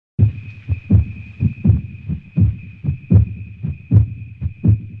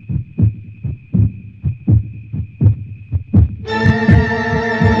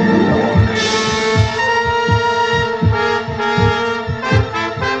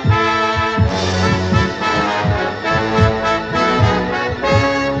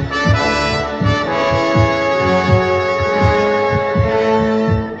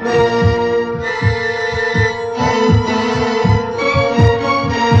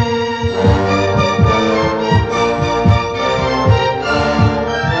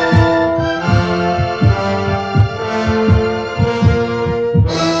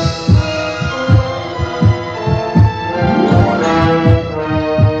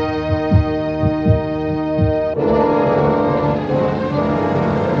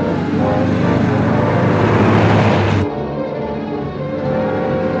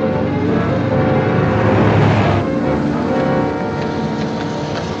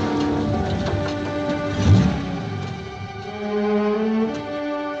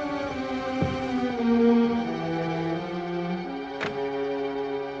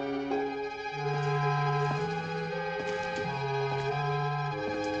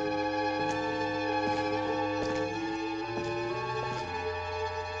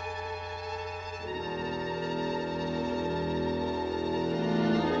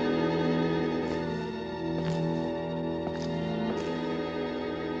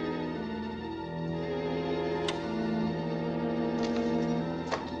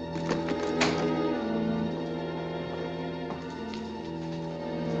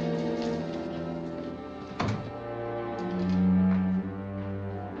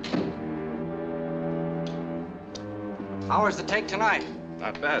Hours to take tonight?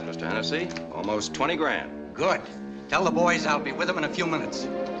 Not bad, Mr. Hennessy. Almost 20 grand. Good. Tell the boys I'll be with them in a few minutes.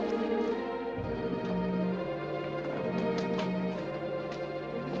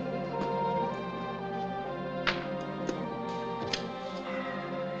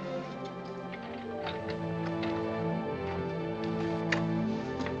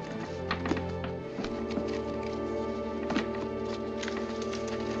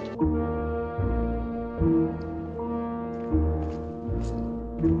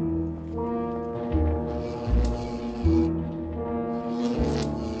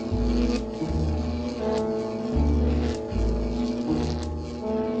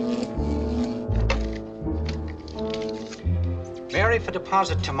 For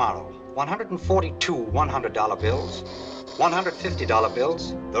deposit tomorrow. 142 $100 bills, 150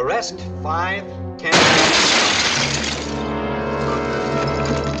 bills, the rest 5, 10.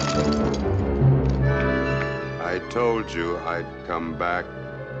 I told you I'd come back.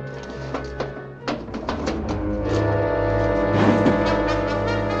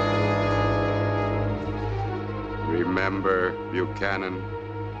 Remember Buchanan?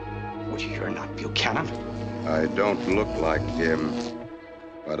 Well, you're not Buchanan. I don't look like him,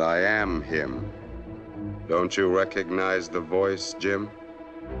 but I am him. Don't you recognize the voice, Jim?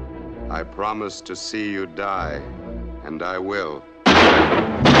 I promised to see you die, and I will. Hey,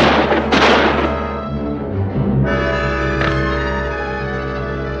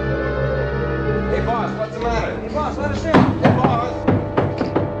 boss, what's the matter? Hey, boss, let us in. Hey, boss.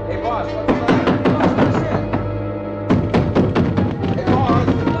 Hey, boss, what's the matter? Hey, boss, let us in. Hey, boss.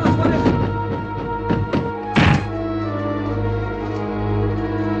 Boss, what is it?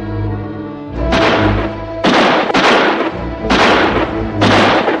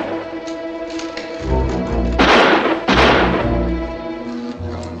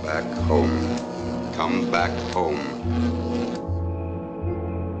 Come back home.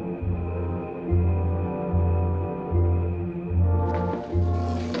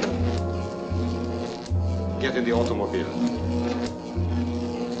 Get in the automobile.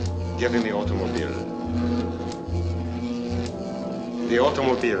 Get in the automobile. The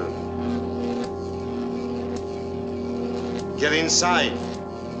automobile. Get inside.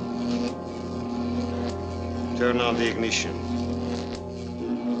 Turn on the ignition.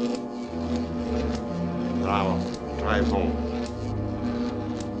 Bravo. Drive home.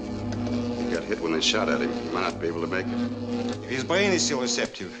 He got hit when they shot at him. He might not be able to make it. If his brain is still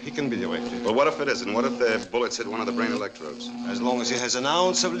receptive, he can be directed. Well, what if it isn't? What if the bullets hit one of the brain electrodes? As long as he has an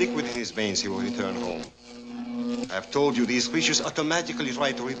ounce of liquid in his veins, he will return home. I've told you these creatures automatically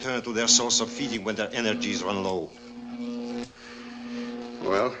try to return to their source of feeding when their energies run low.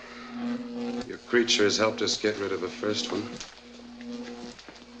 Well, your creatures helped us get rid of the first one.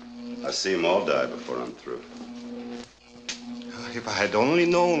 I see them all die before I'm through. If I had only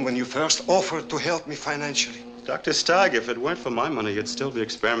known when you first offered to help me financially. Dr. Steig, if it weren't for my money, you'd still be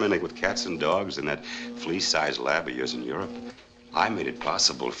experimenting with cats and dogs in that flea-sized lab of yours in Europe. I made it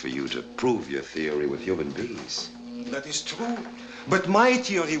possible for you to prove your theory with human beings. That is true. But my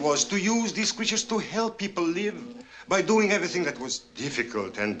theory was to use these creatures to help people live by doing everything that was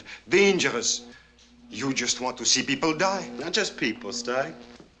difficult and dangerous. You just want to see people die. Not just people, Steig.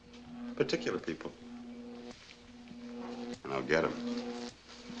 Particular people. And I'll get them.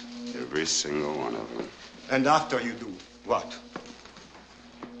 Every single one of them. And after you do, what?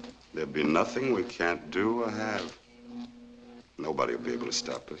 There'll be nothing we can't do or have. Nobody will be able to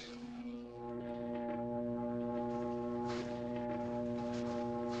stop us.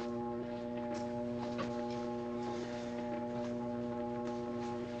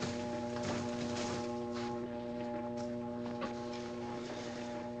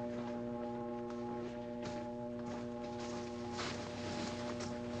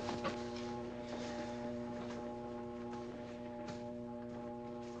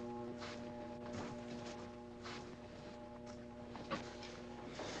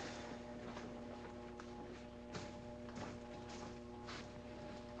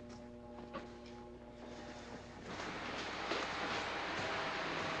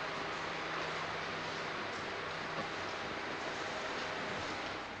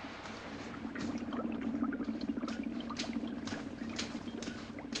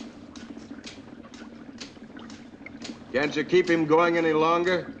 Can't you keep him going any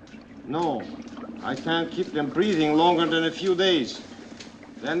longer? No, I can't keep them breathing longer than a few days.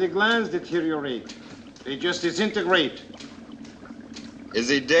 Then the glands deteriorate. They just disintegrate. Is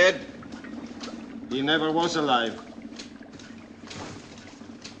he dead? He never was alive.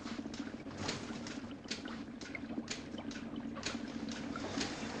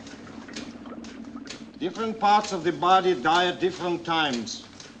 Different parts of the body die at different times.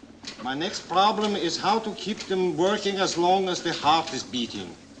 My next problem is how to keep them working as long as the heart is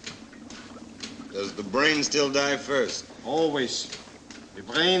beating. Does the brain still die first? Always. The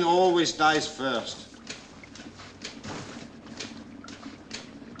brain always dies first.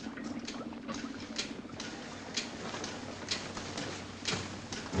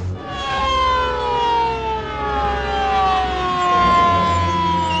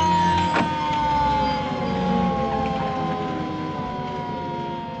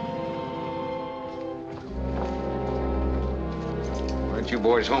 You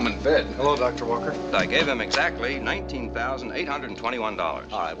boys home in bed. Hello, Dr. Walker. I gave him exactly $19,821.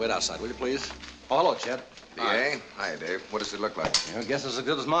 All right, wait outside, will you, please? Oh, hello, Chet. Hey, hi, Dave. What does it look like? I guess it's as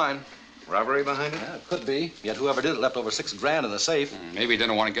good as mine. Robbery behind it? Yeah, it could be. Yet whoever did it left over $6 grand in the safe. Maybe he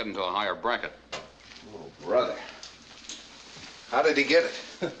didn't want to get into a higher bracket. Oh, brother. How did he get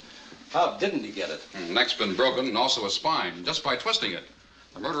it? How didn't he get it? Neck's been broken and also his spine, just by twisting it.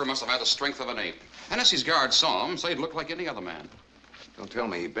 The murderer must have had the strength of an ape. Hennessy's guards saw him, say he looked like any other man. Don't tell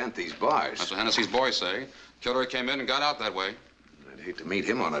me he bent these bars. That's what Hennessy's boys say. Killer came in and got out that way. I'd hate to meet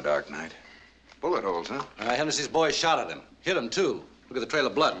him on a dark night. Bullet holes, huh? Hennessy's boys shot at him. Hit him, too. Look at the trail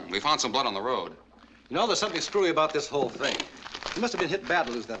of blood. We found some blood on the road. You know, there's something screwy about this whole thing. He must have been hit bad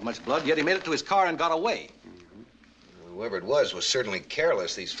to lose that much blood, yet he made it to his car and got away. Whoever it was certainly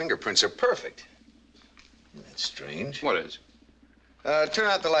careless. These fingerprints are perfect. That's strange. What is? Turn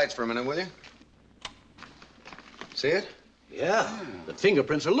out the lights for a minute, will you? See it? Yeah, the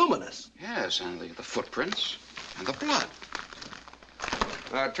fingerprints are luminous. Yes, and the footprints and the blood.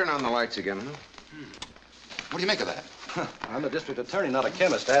 Turn on the lights again, huh? What do you make of that? I'm a district attorney, not a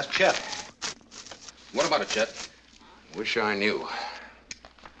chemist. Ask Chet. What about it, Chet? Wish I knew.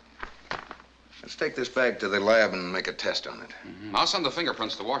 Let's take this back to the lab and make a test on it. I'll send the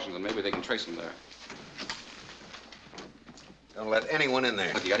fingerprints to Washington. Maybe they can trace them there. Don't let anyone in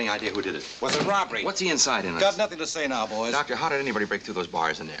there. Look, you got any idea who did it? Was it robbery? What's the inside in it? Got nothing to say now, boys. Doctor, how did anybody break through those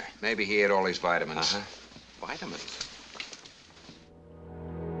bars in there? Maybe he ate all his vitamins. Vitamins?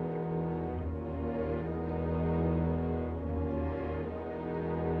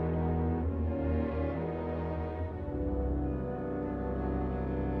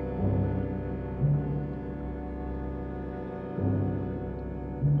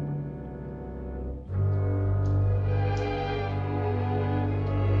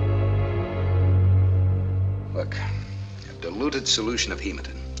 Look, a diluted solution of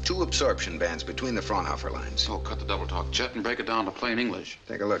hematine. 2 absorption bands between the Fraunhofer lines. Oh, cut the double talk, Chet, and break it down to plain English.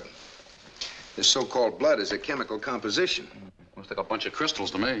 Take a look. This so-called blood is a chemical composition. Looks like a bunch of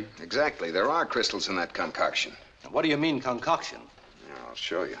crystals to me. Exactly. There are crystals in that concoction. What do you mean, concoction? Yeah, I'll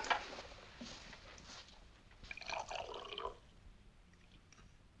show you.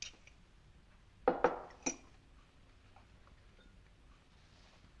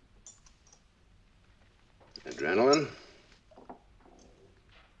 Adrenaline,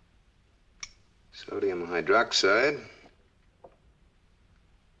 sodium hydroxide,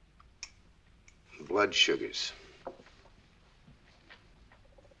 blood sugars.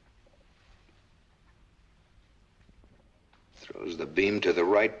 Throws the beam to the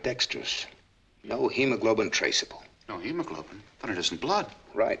right dextrose. No hemoglobin traceable. No hemoglobin? Then it isn't blood.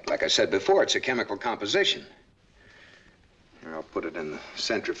 Right. Like I said before, it's a chemical composition. Here, I'll put it in the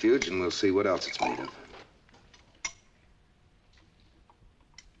centrifuge and we'll see what else it's made of.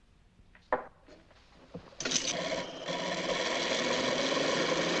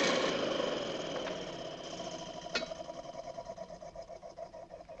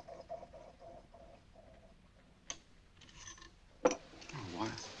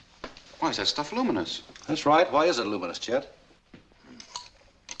 Why is that stuff luminous? That's right. Why is it luminous, Chet?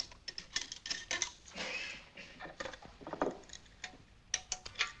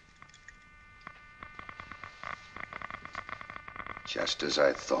 Just as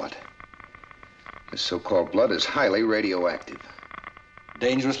I thought. This so-called blood is highly radioactive.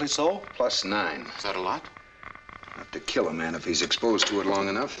 Dangerously so? +9. Is that a lot? Enough to kill a man if he's exposed to it long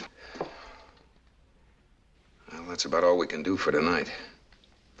enough. Well, that's about all we can do for tonight.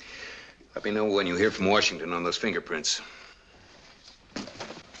 Let me know when you hear from Washington on those fingerprints. Well,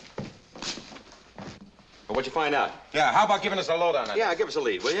 what'd you find out? Yeah, how about giving us a lowdown on it? Yeah, give us a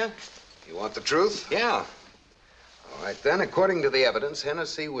lead, will you? You want the truth? Yeah. All right, then. According to the evidence,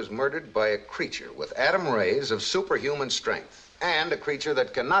 Hennessy was murdered by a creature with atom rays of superhuman strength, and a creature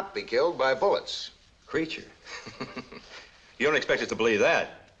that cannot be killed by bullets. Creature. You don't expect us to believe that?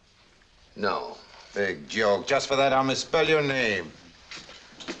 No. Big joke. Just for that, I'll misspell your name.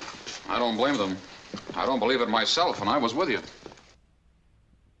 I don't blame them. I don't believe it myself, and I was with you.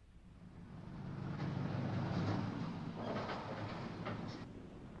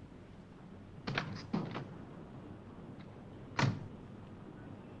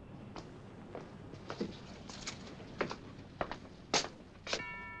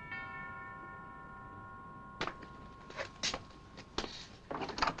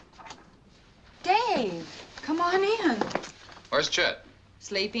 on in. Where's Chet?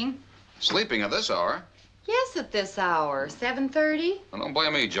 Sleeping? Sleeping at this hour? Yes, at this hour. 7:30? Well, don't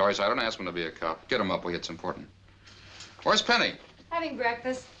blame me, Joyce. I don't ask him to be a cop. Get him up, it's important. Where's Penny? Having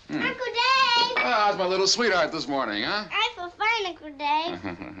breakfast. Uncle Dave! Ah, how's my little sweetheart this morning, huh? I feel fine, Uncle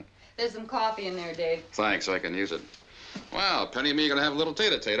Dave. There's some coffee in there, Dave. Thanks, I can use it. Well, Penny and me are going to have a little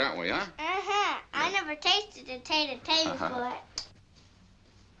tete-a-tete, aren't we, huh? Uh-huh. I never tasted a tater-tate before.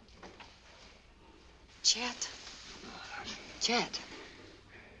 Chet. Chet.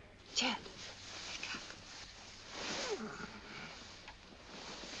 Chet.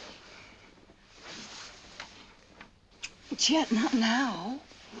 Chet, not now.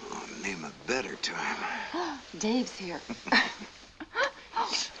 Oh, name a better time. Dave's here.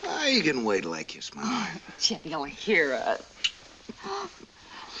 Oh, you can wait like you smile. Chet, he'll hear us.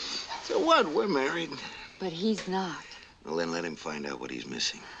 So what? We're married. But he's not. Well, then let him find out what he's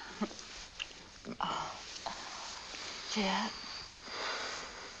missing. Oh. Chet,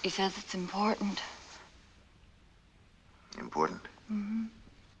 he says it's important. Important? Mm-hmm.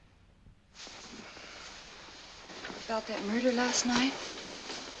 About that murder last night?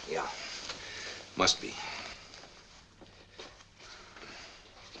 Yeah. Must be.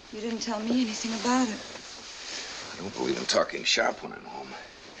 You didn't tell me anything about it. I don't believe in talking shop when I'm home.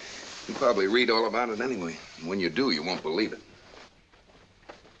 You probably read all about it anyway. And when you do, you won't believe it.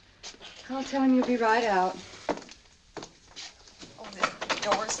 I'll tell him you'll be right out. Oh, this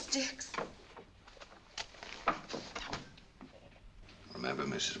door sticks. Remember,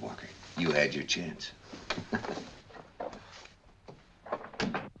 Mrs. Walker, you had your chance.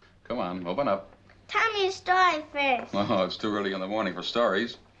 Come on, open up. Tell me a story first. Oh, it's too early in the morning for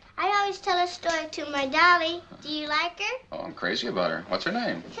stories. I always tell a story to my dolly. Do you like her? Oh, I'm crazy about her. What's her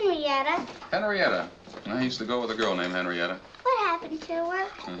name? Henrietta. Henrietta. I used to go with a girl named Henrietta. What happened to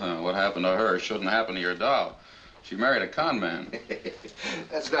her? What happened to her shouldn't happen to your doll. She married a con man.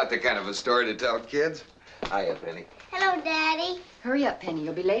 That's not the kind of a story to tell kids. Hiya, Penny. Hello, Daddy. Hurry up, Penny.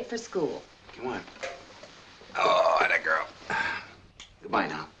 You'll be late for school. Come on. Oh, that girl. Goodbye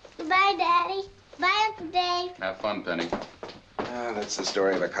now. Goodbye, Daddy. Bye, Uncle Dave. Have fun, Penny. That's the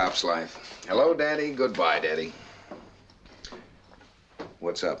story of a cop's life. Hello, Daddy. Goodbye, Daddy.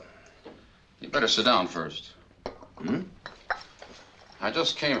 What's up? You better sit down first. Hmm? I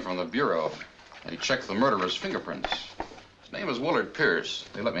just came from the bureau. They checked the murderer's fingerprints. His name is Willard Pierce.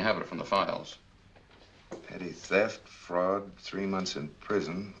 They let me have it from the files. Petty theft, fraud, 3 months in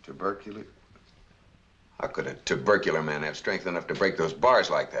prison, tuberculosis. How could a tubercular man have strength enough to break those bars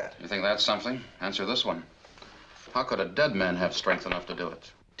like that? You think that's something? Answer this one. How could a dead man have strength enough to do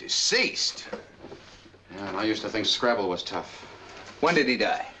it? Deceased? Yeah, and I used to think Scrabble was tough. When did he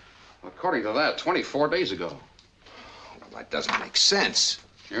die? According to that, 24 days ago. Well, that doesn't make sense.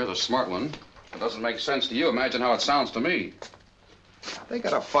 You're the smart one. If it doesn't make sense to you, imagine how it sounds to me. They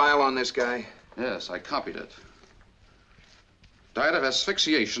got a file on this guy? Yes, I copied it. Died of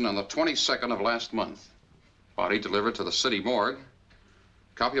asphyxiation on the 22nd of last month. Body delivered to the city morgue.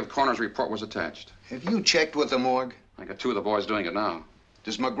 Copy of coroner's report was attached. Have you checked with the morgue? I got 2 of the boys doing it now.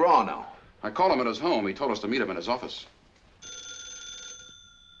 Does McGraw know? I called him at his home. He told us to meet him in his office.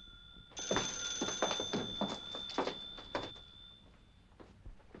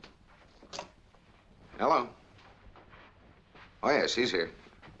 Hello? Oh, yes, he's here.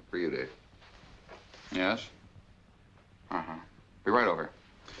 For you, Dave. Yes? Uh-huh. Be right over.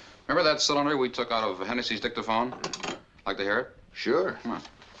 Remember that cylinder we took out of Hennessy's dictaphone? Like to hear it? Sure. Come on.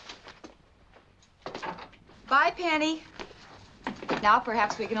 Bye, Penny. Now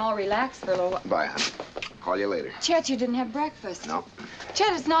perhaps we can all relax for a little while. Bye, honey. Call you later. Chet, you didn't have breakfast. No.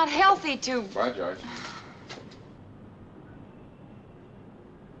 Chet, it's not healthy to... Bye, George.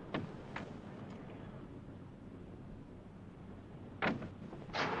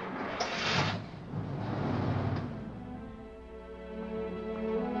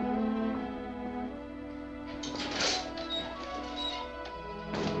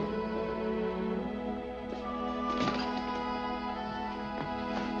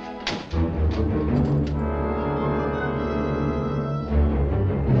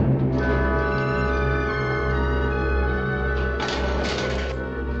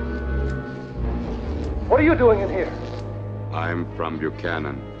 What are you doing in here? I'm from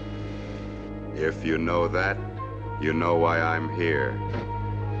Buchanan. If you know that, you know why I'm here.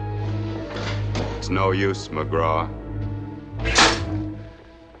 It's no use, McGraw.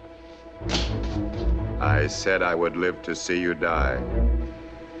 I said I would live to see you die.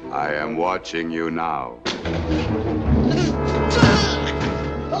 I am watching you now.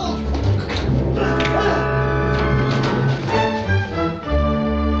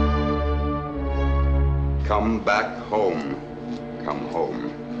 Come back.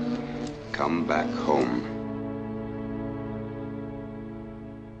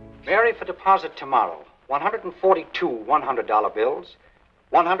 Mary for deposit tomorrow. 142 $100 bills,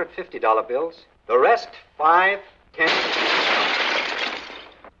 150 bills. The rest, 5, 10.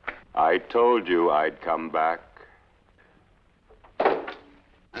 I told you I'd come back.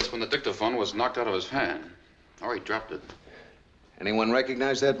 That's when the dictaphone was knocked out of his hand. Or he dropped it. Anyone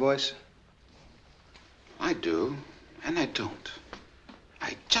recognize that voice? I do, and I don't.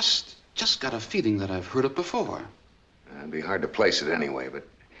 I just got a feeling that I've heard it before. It'd be hard to place it anyway, but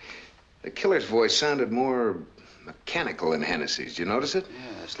the killer's voice sounded more mechanical than Hennessy's. Did you notice it?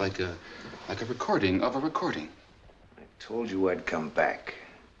 Yeah, it's like a recording of a recording. I told you I'd come back.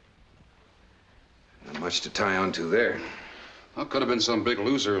 Not much to tie on to there. Well, could have been some big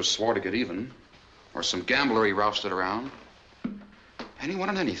loser who swore to get even. Or some gambler he rousted around. Anyone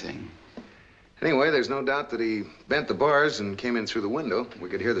and anything. Anyway, there's no doubt that he bent the bars and came in through the window. We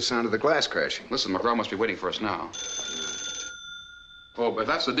could hear the sound of the glass crashing. Listen, McGraw must be waiting for us now. Oh, but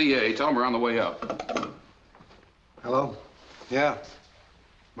that's the DA. Tell him we're on the way up. Hello? Yeah.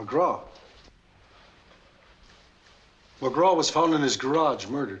 McGraw. McGraw was found in his garage,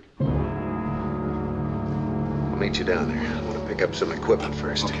 murdered. I'll meet you down there. I want to pick up some equipment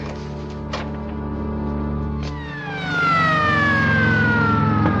first. Okay.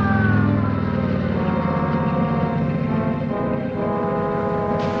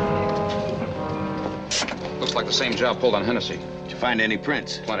 Looks like the same job pulled on Hennessy. Did you find any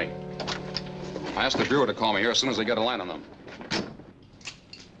prints? Plenty. I asked the Bureau to call me here as soon as they get a line on them.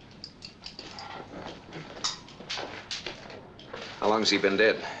 How long's he been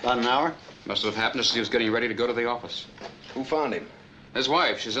dead? About an hour. Must have happened as he was getting ready to go to the office. Who found him? His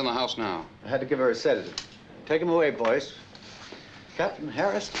wife. She's in the house now. I had to give her a sedative. Take him away, boys. Captain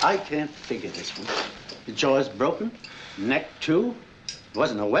Harris, I can't figure this one. The jaw's broken, neck too. It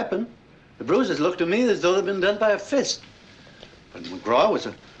wasn't a weapon. The bruises looked to me as though they'd been done by a fist. But McGraw was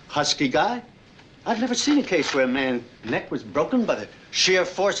a husky guy. I'd never seen a case where a man's neck was broken by the sheer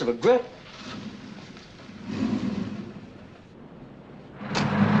force of a grip.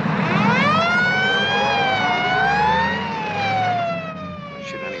 Why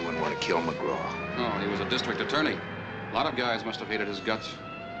should anyone want to kill McGraw? Oh, he was a district attorney. A lot of guys must have hated his guts.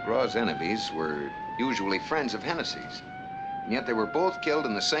 McGraw's enemies were usually friends of Hennessy's. And yet they were both killed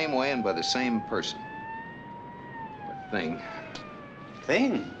in the same way and by the same person. What thing?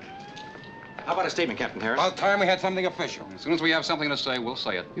 Thing? How about a statement, Captain Harris? About time we had something official. As soon as we have something to say, we'll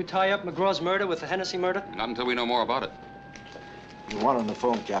say it. You tie up McGraw's murder with the Hennessy murder? Not until we know more about it. You want on the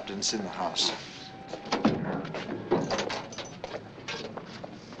phone, Captain. It's in the house.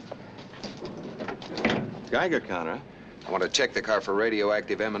 Geiger counter. I want to check the car for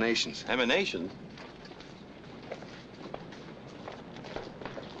radioactive emanations. Emanations?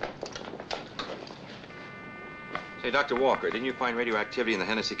 Say, Dr. Walker, didn't you find radioactivity in the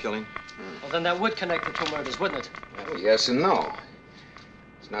Hennessy killing? Well, then that would connect the two murders, wouldn't it? Well, yes and no.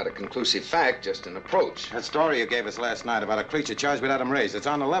 It's not a conclusive fact, just an approach. That story you gave us last night about a creature charged with atom rays, it's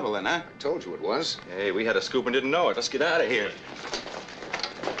on the level then, huh? I told you it was. Hey, we had a scoop and didn't know it. Let's get out of here.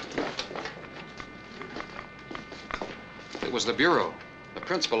 It was the Bureau. The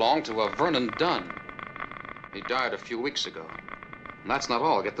prints belonged to a Vernon Dunn. He died a few weeks ago. And that's not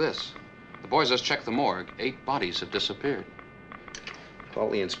all. Get this. The boys just checked the morgue. 8 bodies have disappeared. Call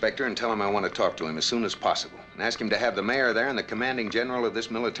the inspector and tell him I want to talk to him as soon as possible. And ask him to have the mayor there and the commanding general of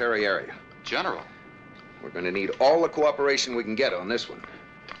this military area. General? We're going to need all the cooperation we can get on this one.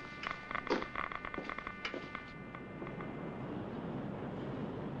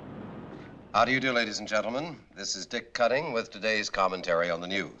 How do you do, ladies and gentlemen? This is Dick Cutting with today's commentary on the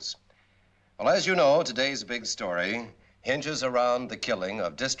news. Well, as you know, today's big story hinges around the killing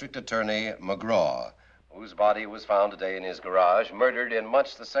of District Attorney McGraw, whose body was found today in his garage, murdered in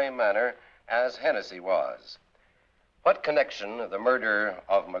much the same manner as Hennessy was. What connection the murder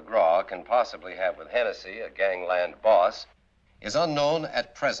of McGraw can possibly have with Hennessy, a gangland boss, is unknown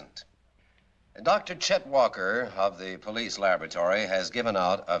at present. Dr. Chet Walker of the police laboratory has given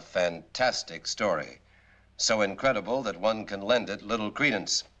out a fantastic story, so incredible that one can lend it little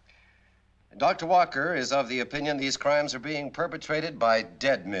credence. Dr. Walker is of the opinion these crimes are being perpetrated by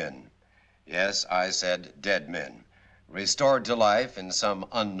dead men. Yes, I said dead men, restored to life in some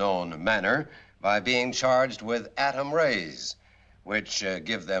unknown manner by being charged with atom rays, which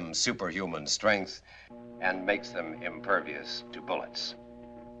give them superhuman strength and makes them impervious to bullets.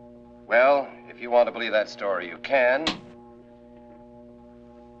 Well, if you want to believe that story, you can.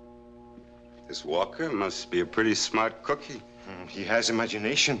 This Walker must be a pretty smart cookie. He has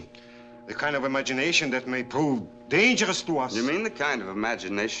imagination. The kind of imagination that may prove dangerous to us. You mean the kind of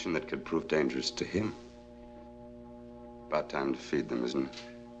imagination that could prove dangerous to him? About time to feed them, isn't it?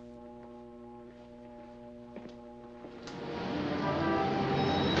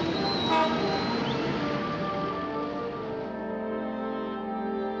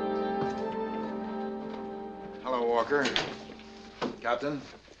 Walker. Captain.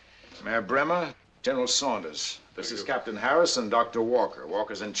 Mayor Bremer. General Saunders. This is Captain Harris and Dr. Walker.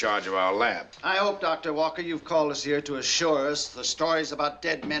 Walker's in charge of our lab. I hope, Dr. Walker, you've called us here to assure us the stories about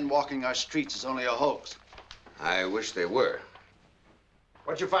dead men walking our streets is only a hoax. I wish they were.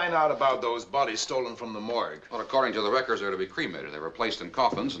 What'd you find out about those bodies stolen from the morgue? Well, according to the records, they're to be cremated. They were placed in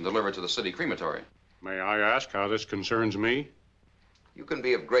coffins and delivered to the city crematory. May I ask how this concerns me? You can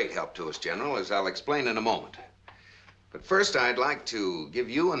be of great help to us, General, as I'll explain in a moment. But first, I'd like to give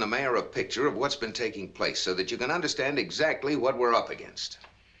you and the mayor a picture of what's been taking place so that you can understand exactly what we're up against.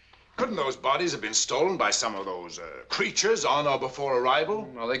 Couldn't those bodies have been stolen by some of those creatures on or before arrival?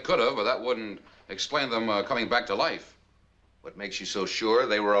 Well, they could have, but that wouldn't explain them coming back to life. What makes you so sure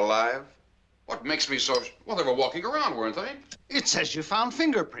they were alive? What makes me so... Well, they were walking around, weren't they? It says you found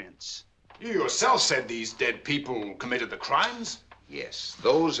fingerprints. You yourself said these dead people committed the crimes? Yes,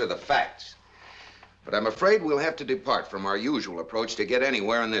 those are the facts. But I'm afraid we'll have to depart from our usual approach to get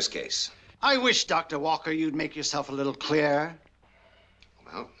anywhere in this case. I wish, Dr. Walker, you'd make yourself a little clearer.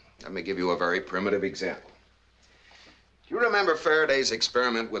 Well, let me give you a very primitive example. Do you remember Faraday's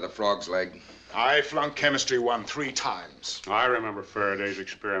experiment with a frog's leg? I flunked chemistry 1 3 times. I remember Faraday's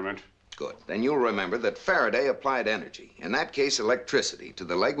experiment. Good. Then you'll remember that Faraday applied energy, in that case electricity, to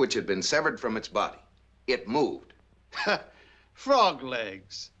the leg which had been severed from its body. It moved. Frog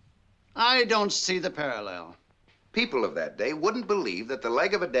legs. I don't see the parallel. People of that day wouldn't believe that the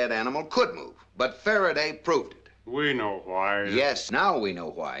leg of a dead animal could move, but Faraday proved it. We know why. Yes, now we know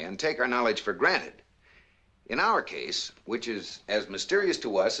why, and take our knowledge for granted. In our case, which is as mysterious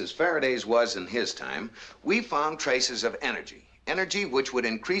to us as Faraday's was in his time, we found traces of energy. Energy which would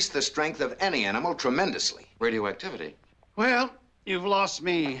increase the strength of any animal tremendously. Radioactivity. Well, you've lost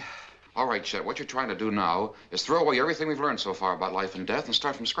me. All right, Chet, what you're trying to do now is throw away everything we've learned so far about life and death and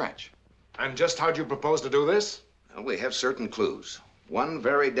start from scratch. And just how'd you propose to do this? Well, we have certain clues. One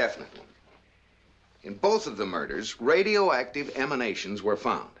very definite one. In both of the murders, radioactive emanations were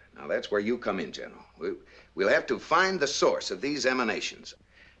found. Now, that's where you come in, General. We'll have to find the source of these emanations.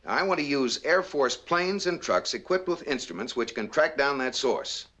 Now, I want to use Air Force planes and trucks equipped with instruments which can track down that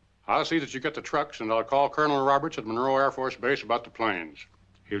source. I'll see that you get the trucks, and I'll call Colonel Roberts at Monroe Air Force Base about the planes.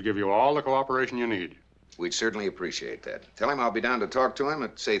 He'll give you all the cooperation you need. We'd certainly appreciate that. Tell him I'll be down to talk to him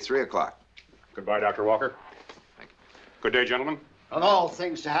at, say, 3 o'clock. Goodbye, Dr. Walker. Thank you. Good day, gentlemen. And all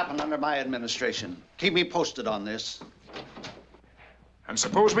things to happen under my administration. Keep me posted on this. And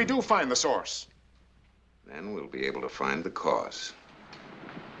suppose we do find the source? Then we'll be able to find the cause.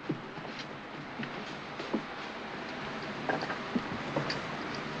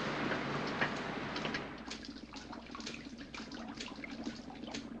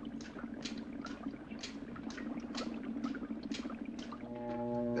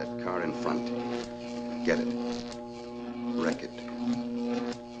 That car in front. Get it. Wreck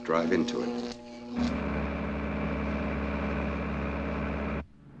it. Drive into it.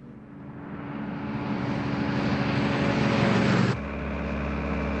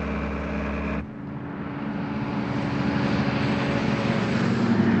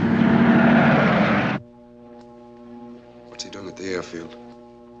 What's he doing at the airfield?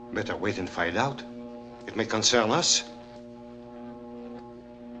 Better wait and find out. It may concern us.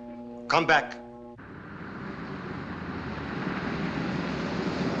 Come back.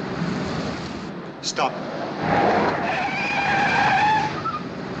 Stop.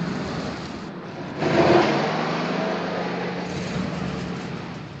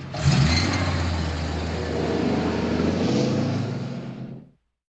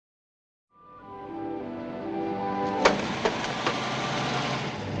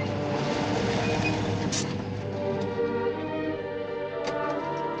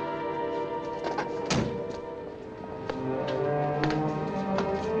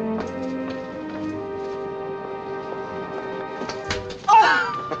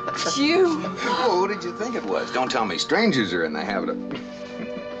 You. Oh, who did you think it was? Don't tell me strangers are in the habit of...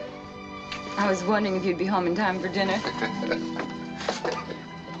 I was wondering if you'd be home in time for dinner.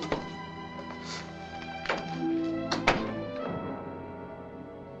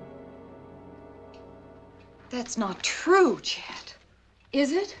 That's not true, Chet.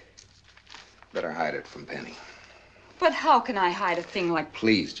 Is it? Better hide it from Penny. But how can I hide a thing like...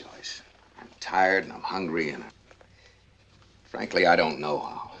 Please, Joyce. I'm tired and I'm hungry and... Frankly, I don't know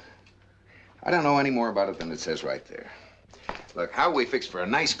how. I don't know any more about it than it says right there. Look, how are we fixed for a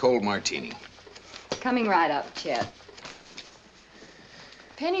nice cold martini? Coming right up, Chet.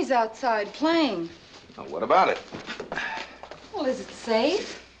 Penny's outside playing. Now, what about it? Well, is it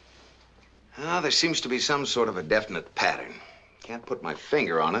safe? There seems to be some sort of a definite pattern. Can't put my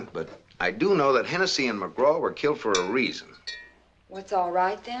finger on it, but I do know that Hennessy and McGraw were killed for a reason. What's all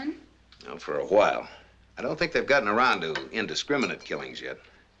right then? Well, for a while. I don't think they've gotten around to indiscriminate killings yet.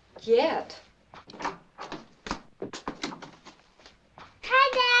 Yet. Hi,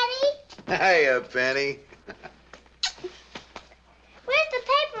 Daddy. Hiya, Penny. Where's the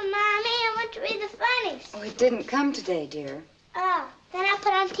paper, Mommy? I want to read the funnies. Oh, it didn't come today, dear. Oh, then I'll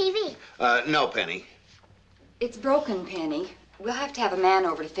put on TV. No, Penny. It's broken, Penny. We'll have to have a man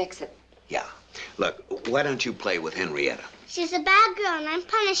over to fix it. Yeah. Look, why don't you play with Henrietta? She's a bad girl, and I'm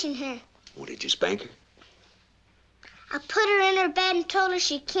punishing her. Oh, did you spank her? I put her in her bed and told her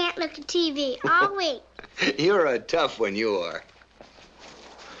she can't look at TV all week. You're a tough one, you are.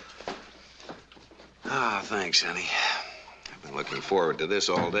 Ah, thanks, honey. I've been looking forward to this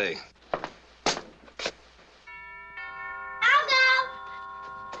all day. I'll go.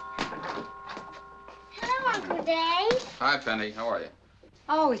 Hello, Uncle Dave. Hi, Penny. How are you?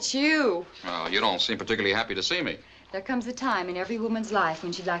 Oh, it's you. Well, you don't seem particularly happy to see me. There comes a time in every woman's life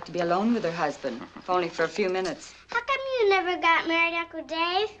when she'd like to be alone with her husband, if only for a few minutes. How come you never got married, Uncle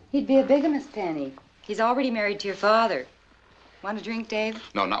Dave? He'd be a bigamist, Penny. He's already married to your father. Want a drink, Dave?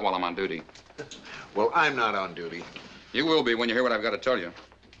 No, not while I'm on duty. Well, I'm not on duty. You will be when you hear what I've got to tell you.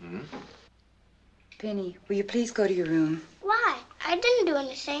 Hmm? Penny, will you please go to your room? Why? I didn't do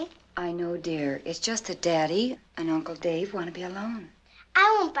anything. I know, dear. It's just that Daddy and Uncle Dave want to be alone.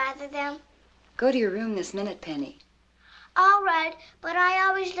 I won't bother them. Go to your room this minute, Penny. All right, but I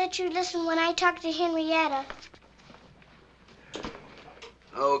always let you listen when I talk to Henrietta.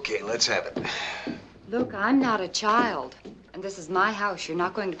 Okay, let's have it. Look, I'm not a child, and this is my house. You're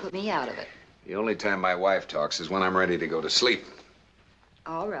not going to put me out of it. The only time my wife talks is when I'm ready to go to sleep.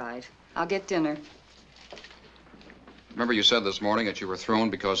 All right. I'll get dinner. Remember you said this morning that you were thrown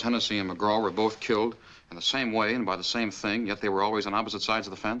because Hennessy and McGraw were both killed in the same way and by the same thing, yet they were always on opposite sides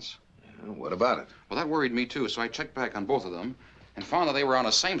of the fence? Yeah, what about it? Well, that worried me, too, so I checked back on both of them and found that they were on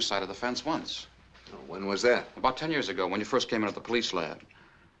the same side of the fence once. When was that? About 10 years ago, when you first came in at the police lab.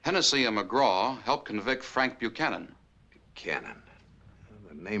 Hennessy and McGraw helped convict Frank Buchanan. Buchanan?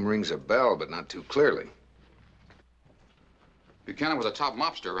 The name rings a bell, but not too clearly. Buchanan was a top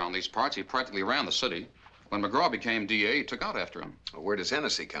mobster around these parts. He practically ran the city. When McGraw became DA, he took out after him. Well, where does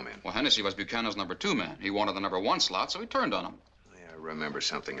Hennessy come in? Well, Hennessy was Buchanan's #2 man. He wanted the #1 slot, so he turned on him. I remember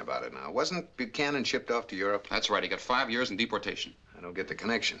something about it now. Wasn't Buchanan shipped off to Europe? That's right. He got 5 years in deportation. I don't get the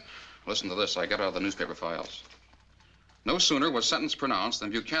connection. Listen to this. I got out of the newspaper files. No sooner was sentence pronounced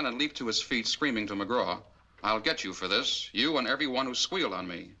than Buchanan leaped to his feet, screaming to McGraw, "I'll get you for this, you and everyone who squealed on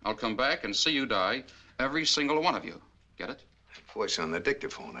me. I'll come back and see you die, every single one of you." Get it? Voice on the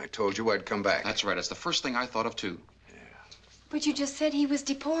dictaphone. I told you I'd come back. That's right. It's the first thing I thought of, too. But you just said he was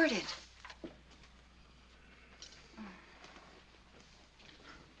deported.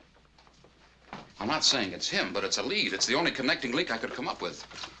 I'm not saying it's him, but it's a lead. It's the only connecting link I could come up with.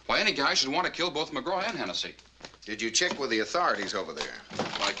 Why any guy should want to kill both McGraw and Hennessy. Did you check with the authorities over there?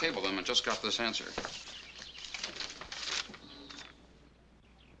 Well, I cabled them and just got this answer.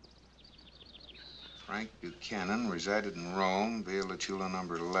 Frank Buchanan resided in Rome, Via Latula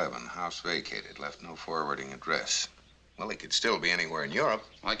number 11. House vacated. Left no forwarding address. Well, he could still be anywhere in Europe.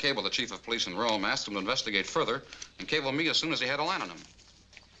 I cabled the chief of police in Rome, asked him to investigate further, and cabled me as soon as he had a line on him.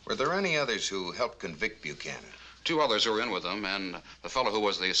 Were there any others who helped convict Buchanan? 2 others who were in with him, and the fellow who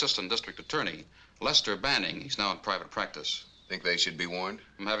was the assistant district attorney, Lester Banning. He's now in private practice. Think they should be warned?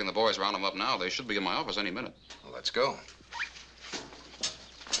 I'm having the boys round him up now. They should be in my office any minute. Well, let's go.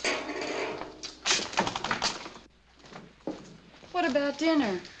 What about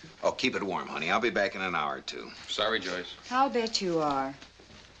dinner? Oh, keep it warm, honey. I'll be back in an hour or 2. Sorry, Joyce. I'll bet you are.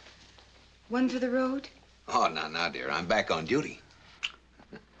 One for the road? Oh, no, dear. I'm back on duty.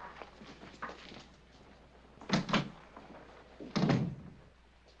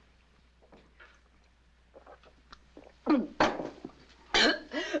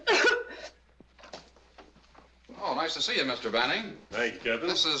 Oh, nice to see you, Mr. Banning. Thank you, Captain.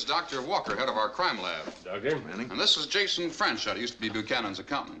 This is Dr. Walker, head of our crime lab. Doctor? Banning. And this is Jason Franchot, who used to be Buchanan's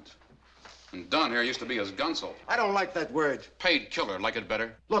accountant. And Dunn here used to be his gunsel. I don't like that word. Paid killer. Like it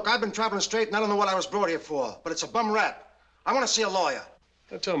better? Look, I've been traveling straight and I don't know what I was brought here for, but it's a bum rap. I want to see a lawyer.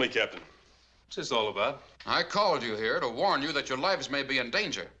 Now tell me, Captain, what's this all about? I called you here to warn you that your lives may be in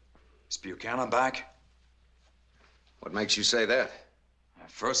danger. Is Buchanan back? What makes you say that?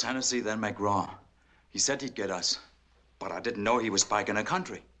 First Hennessy, then McGraw. He said he'd get us, but I didn't know he was back in the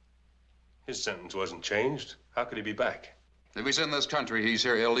country. His sentence wasn't changed. How could he be back? If he's in this country, he's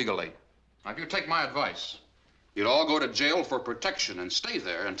here illegally. Now, if you take my advice, you'd all go to jail for protection and stay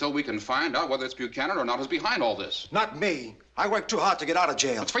there until we can find out whether it's Buchanan or not who's behind all this. Not me. I worked too hard to get out of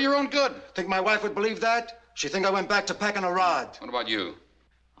jail. It's for your own good. Think my wife would believe that? She'd think I went back to packing a rod. What about you?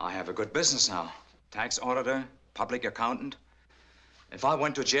 I have a good business now. Tax auditor, public accountant. If I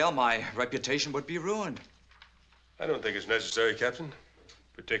went to jail, my reputation would be ruined. I don't think it's necessary, Captain.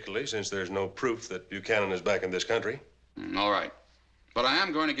 Particularly since there's no proof that Buchanan is back in this country. All right. But I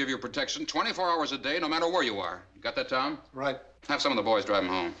am going to give you protection 24 hours a day, no matter where you are. You got that, Tom? Right. Have some of the boys drive him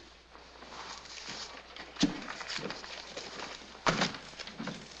home.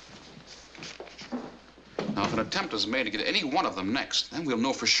 Now, if an attempt is made to get any one of them next, then we'll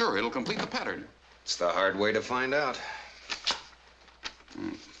know for sure it'll complete the pattern. It's the hard way to find out.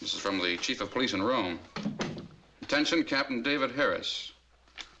 This is from the Chief of Police in Rome. Attention, Captain David Harris.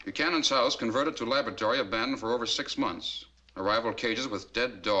 Buchanan's house converted to laboratory abandoned for over 6 months. Arrival cages with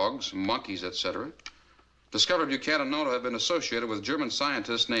dead dogs, monkeys, etc. Discovered Buchanan known to have been associated with German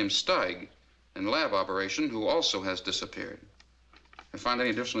scientist named Steig in lab operation, who also has disappeared. If I find any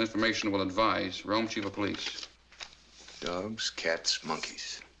additional information, we'll advise Rome Chief of Police. Dogs, cats,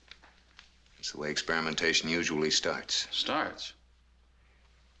 monkeys. That's the way experimentation usually starts. Starts?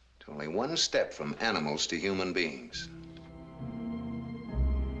 It's only one step from animals to human beings.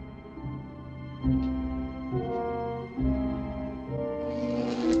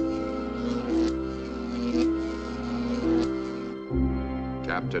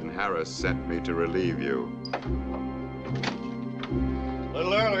 Captain Harris sent me to relieve you. A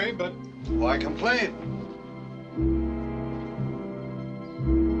little early, but why complain?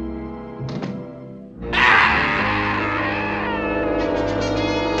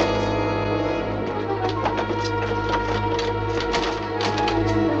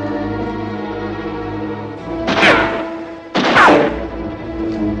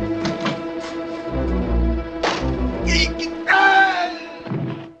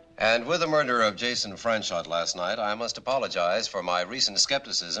 And with the murder of Jason Franchot last night, I must apologize for my recent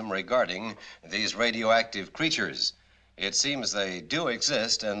skepticism regarding these radioactive creatures. It seems they do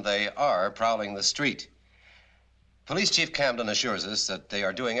exist, and they are prowling the street. Police Chief Camden assures us that they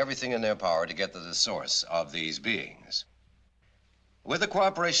are doing everything in their power to get to the source of these beings. With the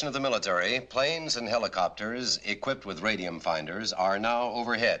cooperation of the military, planes and helicopters equipped with radium finders are now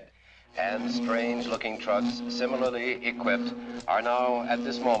overhead. And strange-looking trucks, similarly equipped, are now, at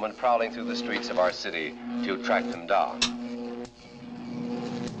this moment, prowling through the streets of our city to track them down.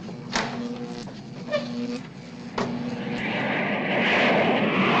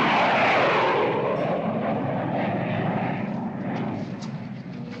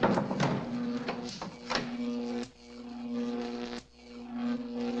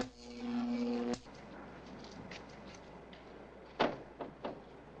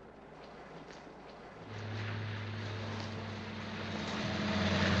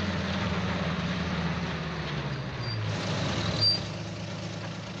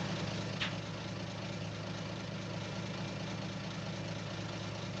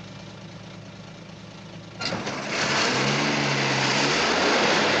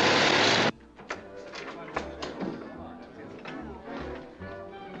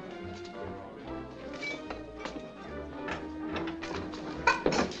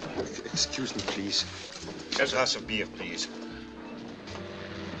 Excuse me, please. There's a glass of beer, please.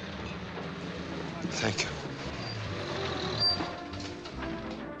 Thank you.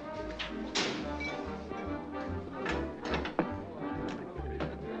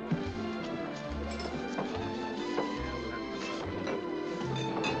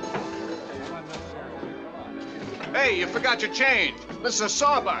 Hey, you forgot your change. This is a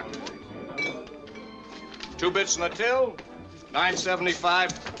sawbuck. 2 bits in the till,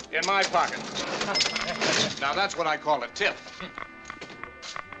 $9.75 in my pocket. Now that's what I call a tip.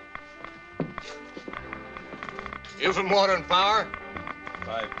 You from Water and Power?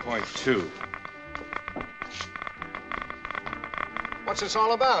 5.2. What's this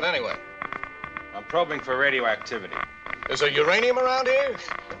all about, anyway? I'm probing for radioactivity. Is there uranium around here?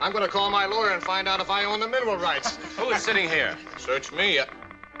 I'm going to call my lawyer and find out if I own the mineral rights. Who is sitting here? Search me.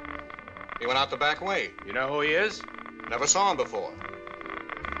 He went out the back way. You know who he is? Never saw him before.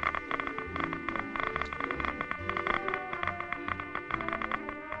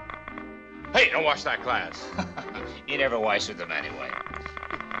 Hey, don't wash that glass. You never wash with them anyway.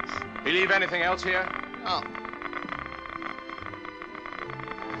 You leave anything else here? Oh.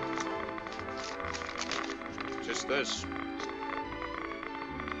 Just this.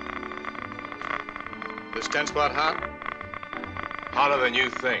 This 10-spot hot? Hotter than you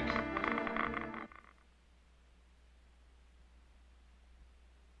think.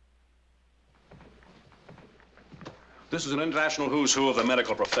 This is an international who's who of the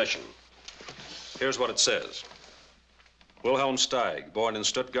medical profession. Here's what it says. Wilhelm Steig, born in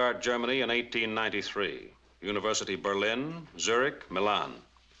Stuttgart, Germany in 1893. University Berlin, Zurich, Milan.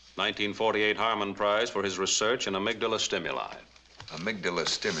 1948 Harman Prize for his research in amygdala stimuli. Amygdala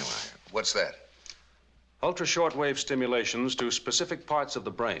stimuli. What's that? Ultra-shortwave stimulations to specific parts of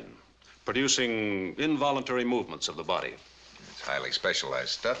the brain, producing involuntary movements of the body. It's highly specialized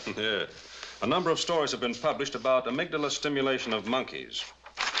stuff. Yeah. A number of stories have been published about amygdala stimulation of monkeys.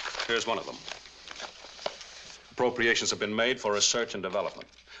 Here's one of them. Appropriations have been made for research and development.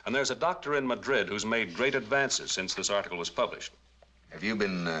 And there's a doctor in Madrid who's made great advances since this article was published. Have you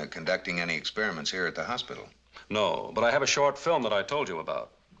been conducting any experiments here at the hospital? No, but I have a short film that I told you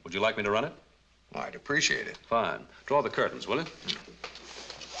about. Would you like me to run it? Well, I'd appreciate it. Fine. Draw the curtains, will you?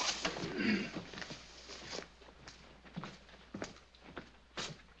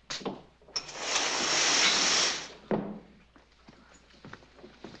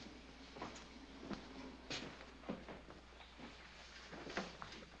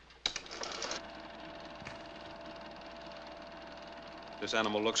 This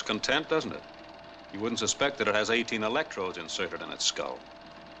animal looks content, doesn't it? You wouldn't suspect that it has 18 electrodes inserted in its skull.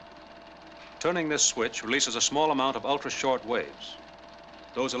 Turning this switch releases a small amount of ultra-short waves.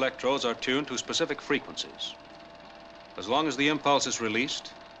 Those electrodes are tuned to specific frequencies. As long as the impulse is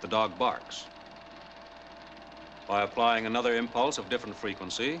released, the dog barks. By applying another impulse of different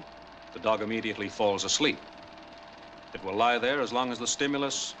frequency, the dog immediately falls asleep. It will lie there as long as the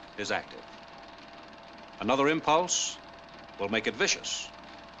stimulus is active. Another impulse will make it vicious,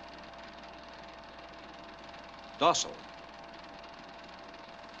 docile.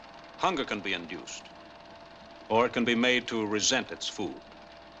 Hunger can be induced, or it can be made to resent its food.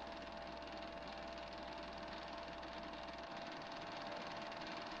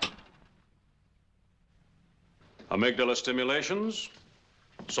 Amygdala stimulations,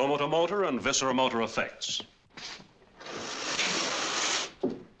 somotomotor and visceromotor effects.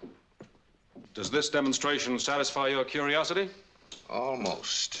 Does this demonstration satisfy your curiosity?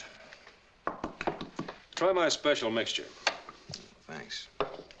 Almost. Try my special mixture. Thanks.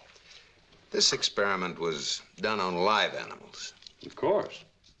 This experiment was done on live animals. Of course.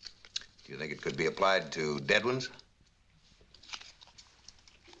 Do you think it could be applied to dead ones?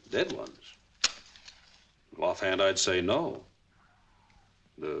 Dead ones? Well, offhand, I'd say no.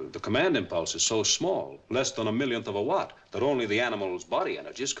 The command impulse is so small, less than a millionth of a watt, that only the animal's body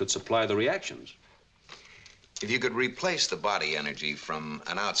energies could supply the reactions. If you could replace the body energy from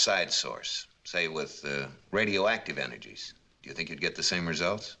an outside source, say with radioactive energies, do you think you'd get the same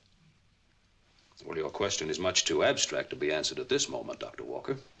results? Well, your question is much too abstract to be answered at this moment, Dr.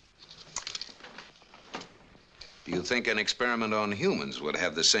 Walker. Do you think an experiment on humans would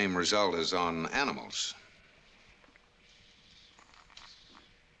have the same result as on animals?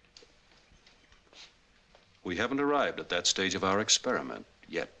 We haven't arrived at that stage of our experiment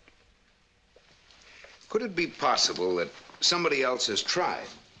yet. Could it be possible that somebody else has tried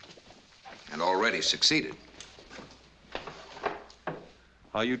and already succeeded?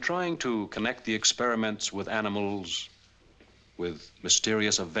 Are you trying to connect the experiments with animals with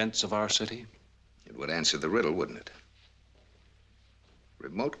mysterious events of our city? It would answer the riddle, wouldn't it?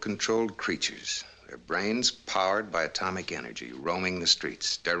 Remote-controlled creatures, their brains powered by atomic energy, roaming the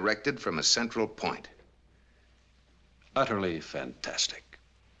streets, directed from a central point. Utterly fantastic.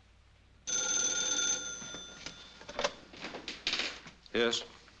 Yes?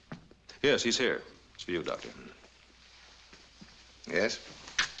 Yes, he's here. It's for you, Doctor. Yes?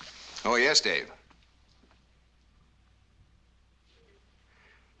 Oh, yes, Dave.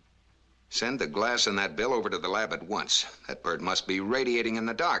 Send the glass in that bill over to the lab at once. That bird must be radiating in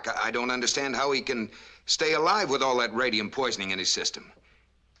the dark. I don't understand how he can stay alive with all that radium poisoning in his system.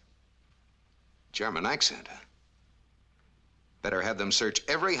 German accent, huh? Better have them search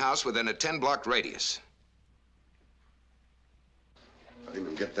every house within a 10-block radius. I didn't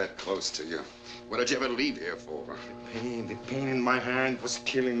even get that close to you. What did you ever leave here for? The pain in my hand was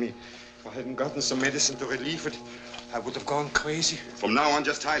killing me. If I hadn't gotten some medicine to relieve it, I would have gone crazy. From now on,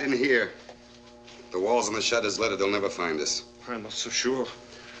 just hide in here. The walls and the shutters let it, they'll never find us. I'm not so sure.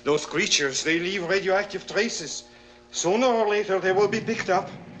 Those creatures, they leave radioactive traces. Sooner or later, they will be picked up.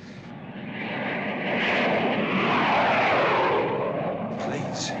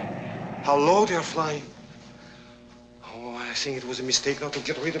 Planes. How low they're flying. Oh, I think it was a mistake not to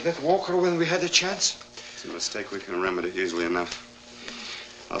get rid of that walker when we had a chance. It's a mistake we can remedy easily enough.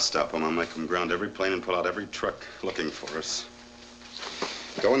 I'll stop them. I'll make them ground every plane and pull out every truck looking for us.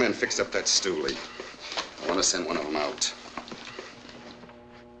 Go in there and fix up that stoolie. I want to send one of them out.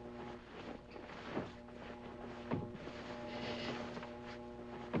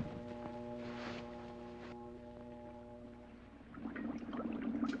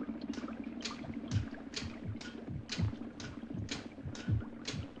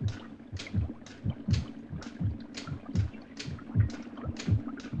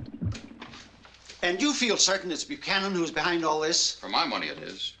 And you feel certain it's Buchanan who's behind all this? For my money, it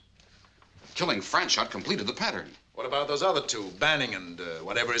is. Killing Franchot completed the pattern. What about those other two, Banning and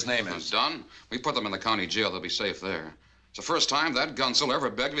whatever his name It's is? done. We put them in the county jail. They'll be safe there. It's the first time that gunsel ever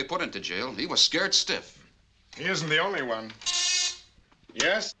begged to be put into jail. He was scared stiff. He isn't the only one.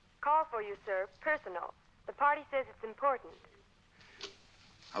 Yes? Call for you, sir. Personal. The party says it's important.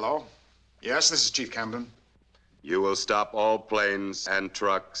 Hello? Yes, this is Chief Camden. You will stop all planes and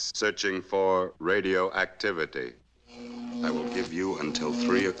trucks searching for radioactivity. I will give you until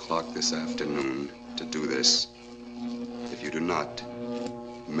 3 o'clock this afternoon to do this. If you do not,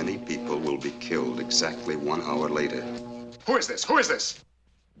 many people will be killed exactly 1 hour later. Who is this? Who is this?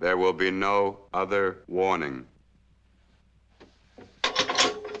 There will be no other warning.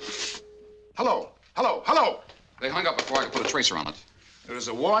 Hello? Hello? Hello? They hung up before I could put a tracer on it. There is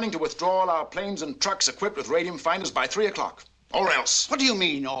a warning to withdraw all our planes and trucks equipped with radium finders by 3 o'clock. Or else. What do you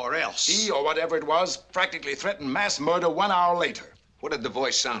mean, or else? He, or whatever it was, practically threatened mass murder 1 hour later. What did the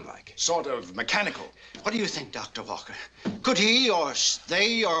voice sound like? Sort of mechanical. What do you think, Dr. Walker? Could he, or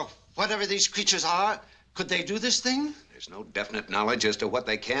they, or whatever these creatures are, could they do this thing? There's no definite knowledge as to what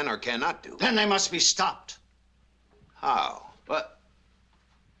they can or cannot do. Then they must be stopped. How? What?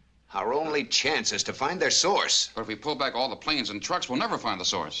 Our only chance is to find their source. But if we pull back all the planes and trucks, we'll never find the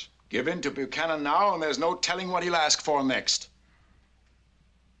source. Give in to Buchanan now, and there's no telling what he'll ask for next.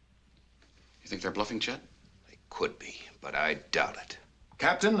 You think they're bluffing, Chet? They could be, but I doubt it.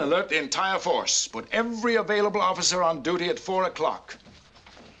 Captain, alert the entire force. Put every available officer on duty at 4 o'clock.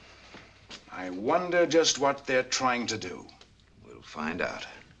 I wonder just what they're trying to do. We'll find out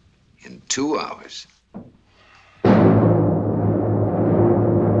in 2 hours.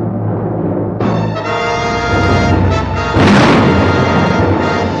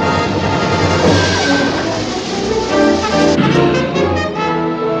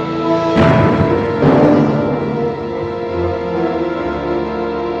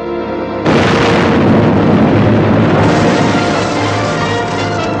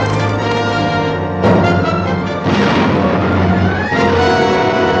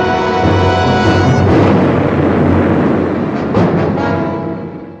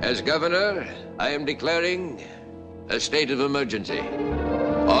 Governor, I am declaring a state of emergency.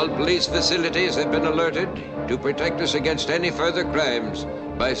 All police facilities have been alerted to protect us against any further crimes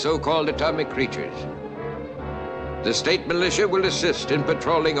by so-called atomic creatures. The state militia will assist in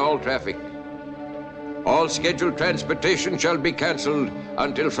patrolling all traffic. All scheduled transportation shall be canceled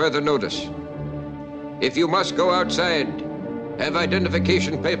until further notice. If you must go outside, have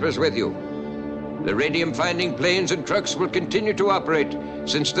identification papers with you. The radium-finding planes and trucks will continue to operate,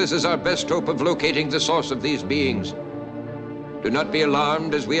 since this is our best hope of locating the source of these beings. Do not be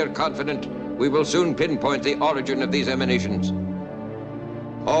alarmed, as we are confident we will soon pinpoint the origin of these emanations.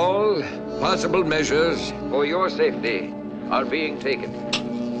 All possible measures for your safety are being taken.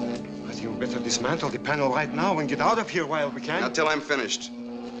 But you better dismantle the panel right now and get out of here while we can. Not till I'm finished.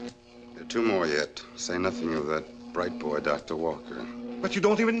 There are 2 more yet. Say nothing of that bright boy, Dr. Walker. But you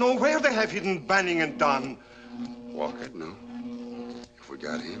don't even know where they have hidden Banning and Dunn. Walker, no. If we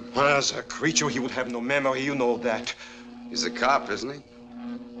got him. Well, as a creature, he would have no memory, you know that. He's a cop, isn't he?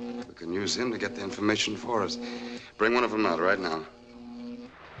 We can use him to get the information for us. Bring one of them out right now.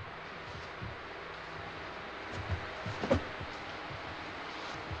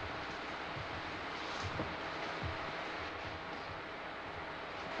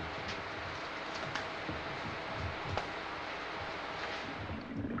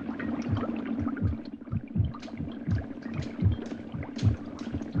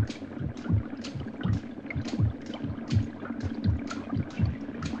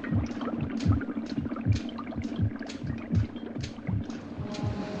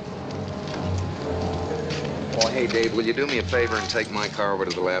 Hey, Dave, will you do me a favor and take my car over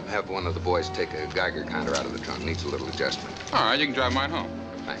to the lab? Have one of the boys take a Geiger counter out of the trunk. Needs a little adjustment. All right, you can drive mine home.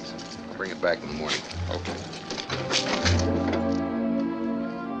 Thanks. I'll bring it back in the morning. Okay.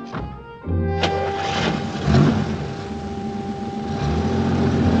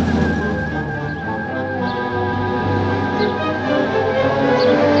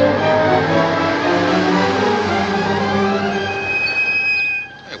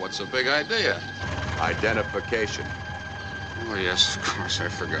 Hey, what's the big idea? Identification. Oh, yes, of course, I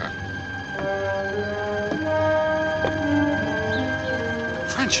forgot.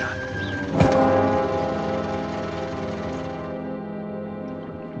 Franchot.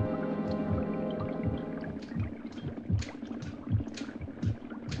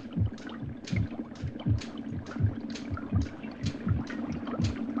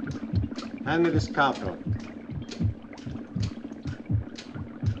 Hand me this corporal.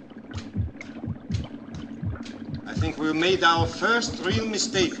 we made our first real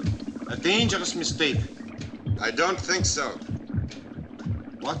mistake. A dangerous mistake. I don't think so.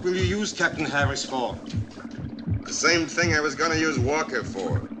 What will you use Captain Harris for? The same thing I was gonna use Walker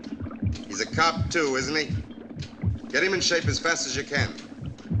for. He's a cop too, isn't he? Get him in shape as fast as you can.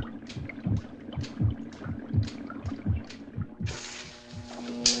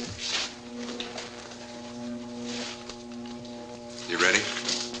 You ready?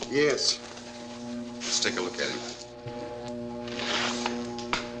 Yes. Let's take a look at him.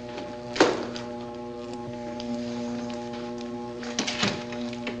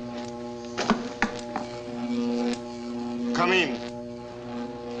 Come in.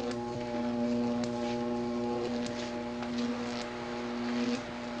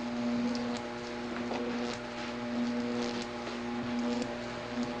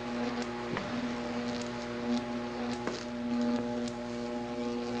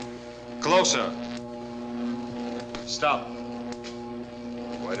 Closer. Stop.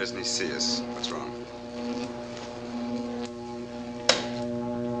 Why doesn't he see us? What's wrong?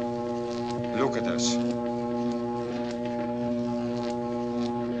 Look at us.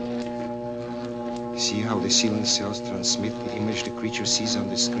 See how the sealant cells transmit the image the creature sees on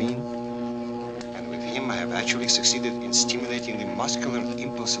the screen? And with him, I have actually succeeded in stimulating the muscular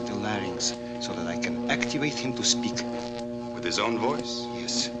impulse of the larynx so that I can activate him to speak. With his own voice?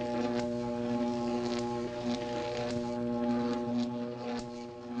 Yes.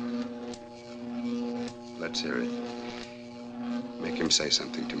 Let's hear it. Make him say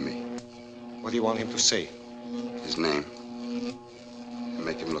something to me. What do you want him to say? His name. And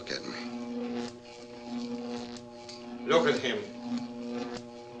make him look at me. Look at him.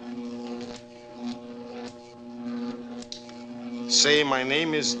 Say, my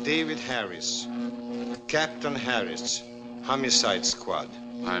name is David Harris. Captain Harris, Homicide Squad.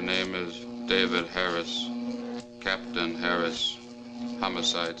 My name is David Harris. Captain Harris,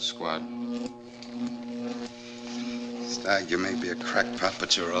 Homicide Squad. Stag, you may be a crackpot,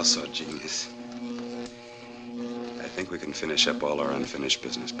 but you're also a genius. I think we can finish up all our unfinished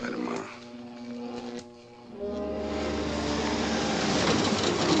business by tomorrow.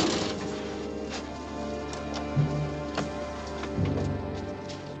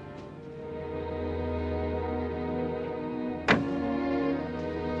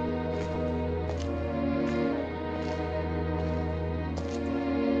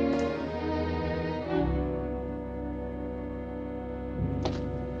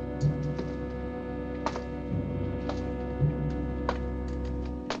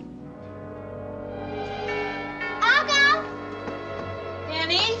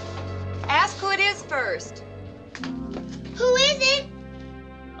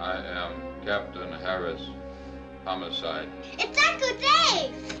 Homicide. It's Uncle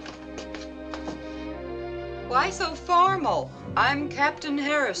Dave! Why so formal? I'm Captain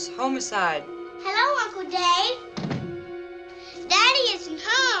Harris, Homicide. Hello, Uncle Dave. Daddy isn't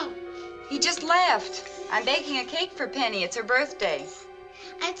home. He just left. I'm baking a cake for Penny. It's her birthday.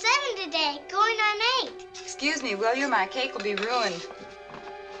 I'm 7 today, going on 8. Excuse me, will you? My cake will be ruined.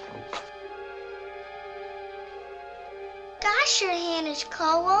 Gosh, your hand is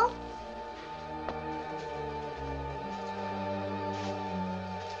cold.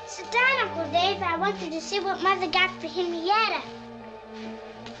 Sit down, Uncle Dave. I want you to see what Mother got for Henrietta.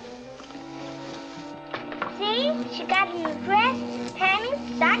 See? She got a new dress,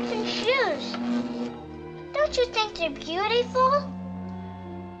 panties, socks, and shoes. Don't you think they're beautiful?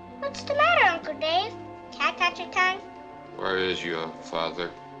 What's the matter, Uncle Dave? Cat got your tongue? Where is your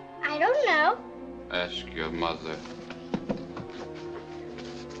father? I don't know. Ask your mother.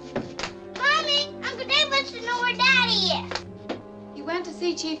 Mommy, Uncle Dave wants to know where Daddy is. You went to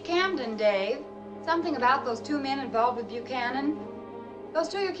see Chief Camden, Dave. Something about those 2 men involved with Buchanan. Those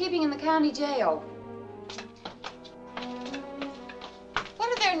 2 you're keeping in the county jail. What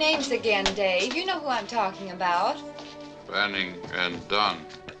are their names again, Dave? You know who I'm talking about. Banning and Dunn.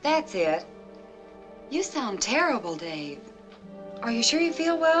 That's it. You sound terrible, Dave. Are you sure you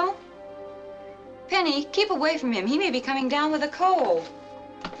feel well? Penny, keep away from him. He may be coming down with a cold.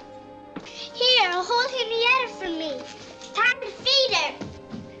 Here, hold Henrietta for me. It's time to feed her.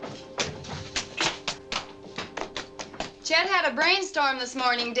 Chet had a brainstorm this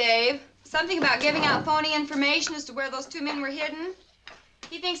morning, Dave. Something about giving out phony information as to where those 2 men were hidden.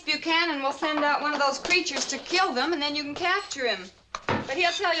 He thinks Buchanan will send out one of those creatures to kill them, and then you can capture him. But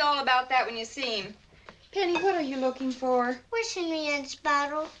he'll tell you all about that when you see him. Penny, what are you looking for? Where's Henrietta's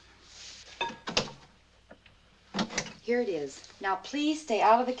bottle? Here it is. Now, please stay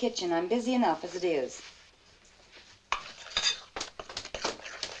out of the kitchen. I'm busy enough as it is.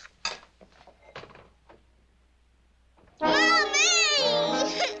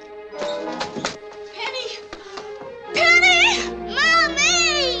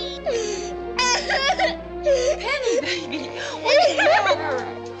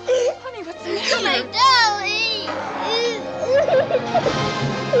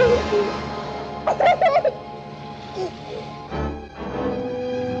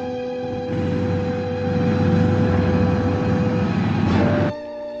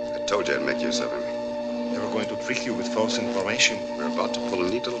 suspicious of him. They were going to trick you with false information. We're about to pull a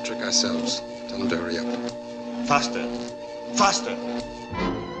neat little trick ourselves. Tell them to hurry up. Faster. Faster.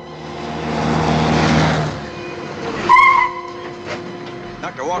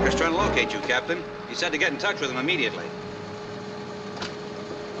 Dr. Walker's trying to locate you, Captain. He said to get in touch with him immediately.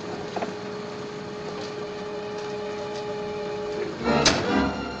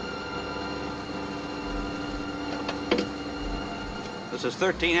 This is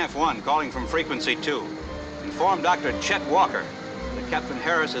 13F1 calling from frequency 2. Inform Dr. Chet Walker that Captain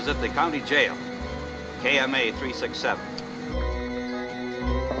Harris is at the county jail. KMA 367.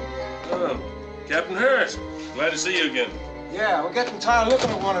 Oh, Captain Harris. Glad to see you again. Yeah, we're getting tired of looking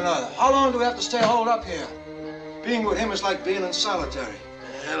at one another. How long do we have to stay holed up here? Being with him is like being in solitary.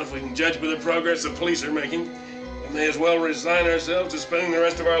 And if we can judge by the progress the police are making, we may as well resign ourselves to spending the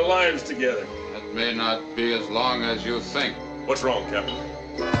rest of our lives together. That may not be as long as you think. What's wrong, Captain?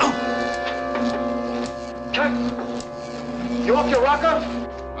 Cut! You off your rocker?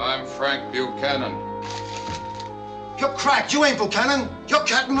 I'm Frank Buchanan. You're cracked. You ain't Buchanan. You're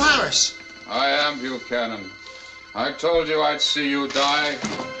Captain Harris. I am Buchanan. I told you I'd see you die.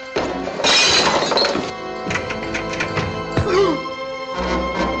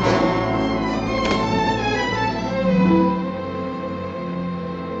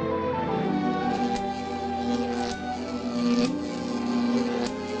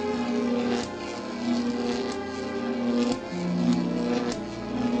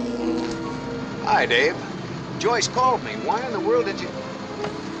 Hi, Dave. Joyce called me. Why in the world did you...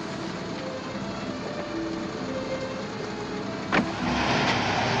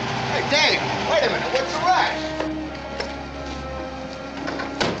 Hey, Dave, wait a minute. What's the rush?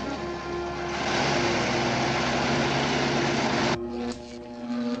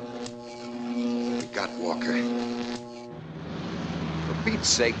 We got Walker. For Pete's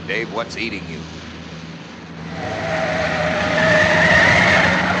sake, Dave, what's eating you?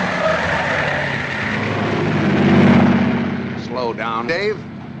 Slow down, Dave.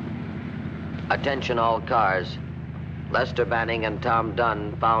 Attention all cars. Lester Banning and Tom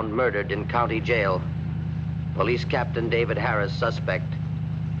Dunn found murdered in county jail. Police Captain David Harris, suspect.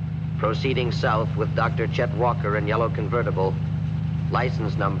 Proceeding south with Dr. Chet Walker in yellow convertible.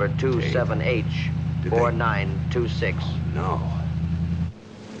 License number 27H4926. No.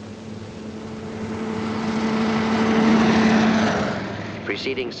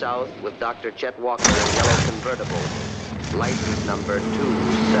 Proceeding south with Dr. Chet Walker in yellow convertible. License number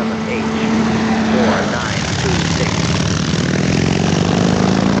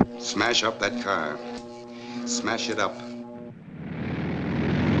 27H4926. Smash up that car. Smash it up.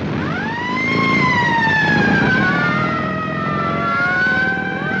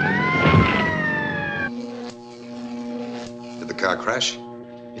 Did the car crash?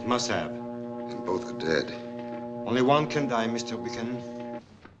 It must have. And both are dead. Only one can die, Mr. Buchanan.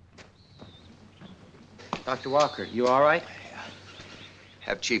 Dr. Walker, you all right?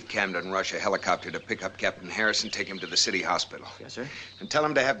 Have Chief Camden rush a helicopter to pick up Captain Harris and take him to the city hospital. Yes, sir. And tell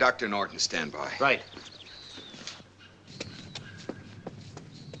him to have Dr. Norton stand by. Right.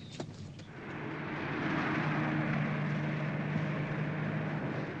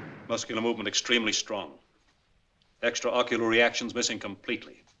 Muscular movement extremely strong. Extraocular reactions missing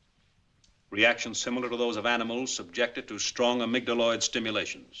completely. Reactions similar to those of animals subjected to strong amygdaloid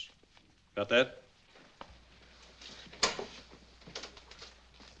stimulations. Got that?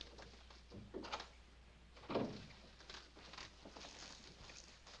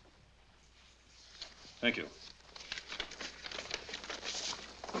 Thank you.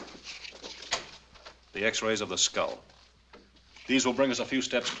 The X-rays of the skull. These will bring us a few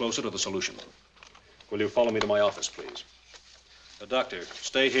steps closer to the solution. Will you follow me to my office, please? Doctor,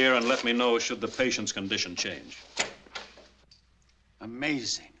 stay here and let me know should the patient's condition change.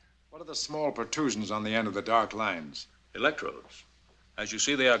 Amazing. What are the small protrusions on the end of the dark lines? Electrodes. As you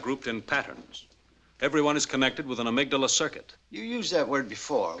see, they are grouped in patterns. Everyone is connected with an amygdala circuit. You used that word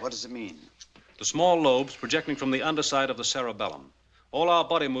before. What does it mean? The small lobes projecting from the underside of the cerebellum. All our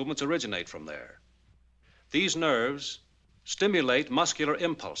body movements originate from there. These nerves stimulate muscular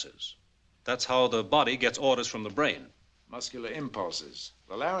impulses. That's how the body gets orders from the brain. Muscular impulses.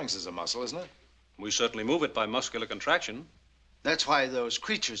 The larynx is a muscle, isn't it? We certainly move it by muscular contraction. That's why those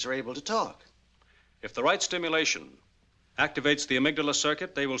creatures are able to talk. If the right stimulation activates the amygdala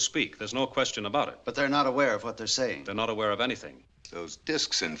circuit, they will speak. There's no question about it. But they're not aware of what they're saying. They're not aware of anything. Those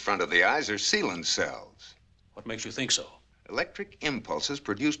discs in front of the eyes are sealant cells. What makes you think so? Electric impulses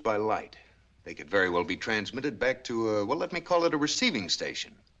produced by light. They could very well be transmitted back to, well, let me call it a receiving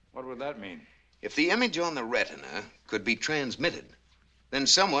station. What would that mean? If the image on the retina could be transmitted, then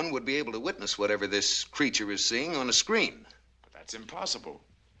someone would be able to witness whatever this creature is seeing on a screen. But that's impossible.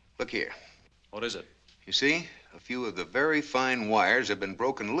 Look here. What is it? You see, a few of the very fine wires have been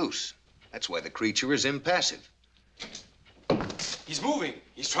broken loose. That's why the creature is impassive. He's moving.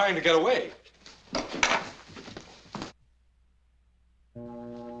 He's trying to get away.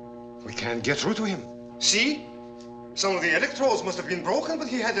 We can't get through to him. See? Some of the electrodes must have been broken, but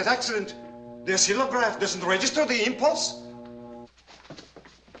he had that accident. The oscillograph doesn't register the impulse.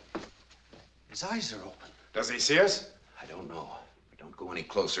 His eyes are open. Does he see us? I don't know. But don't go any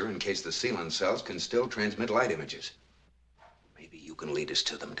closer in case the sealant cells can still transmit light images. Maybe you can lead us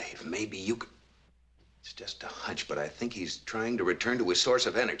to them, Dave. Maybe you can... It's just a hunch, but I think he's trying to return to his source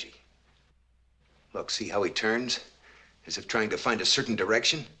of energy. Look, see how he turns? As if trying to find a certain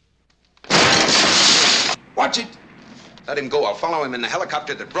direction. Watch it! Let him go. I'll follow him in the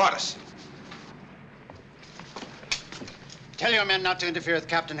helicopter that brought us. Tell your men not to interfere with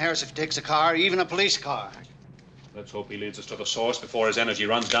Captain Harris if he takes a car, even a police car. Let's hope he leads us to the source before his energy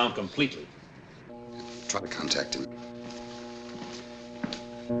runs down completely. Try to contact him.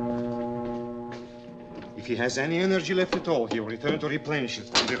 If he has any energy left at all, he'll return to replenish it.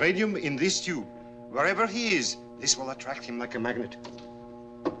 And the radium in this tube. Wherever he is, this will attract him like a magnet.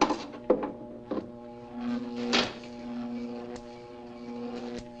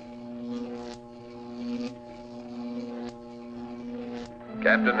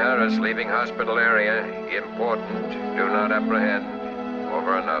 Captain Harris leaving hospital area. Important. Do not apprehend.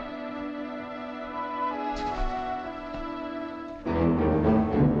 Over and out.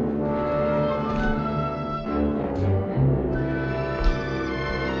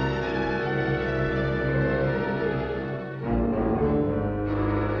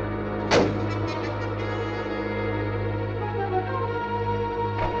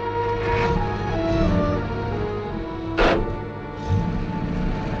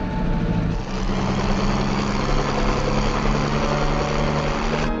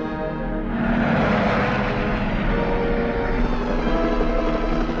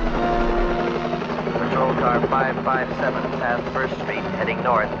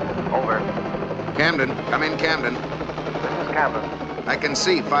 I can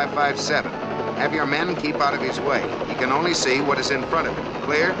see 557. Have your men keep out of his way. He can only see what is in front of him.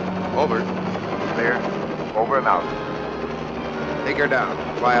 Clear? Over. Clear. Over and out. Take her down.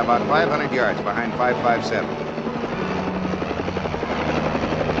 Fly about 500 yards behind 557.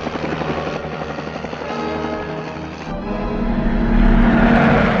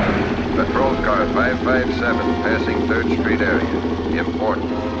 Patrol car 557 passing 3rd Street area. Important.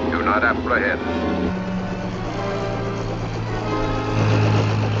 Do not apprehend.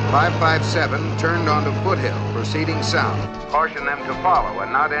 557 turned onto Foothill, proceeding south. Caution them to follow and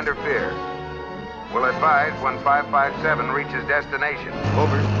not interfere. Will advise when 557 reaches destination.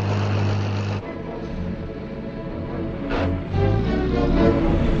 Over.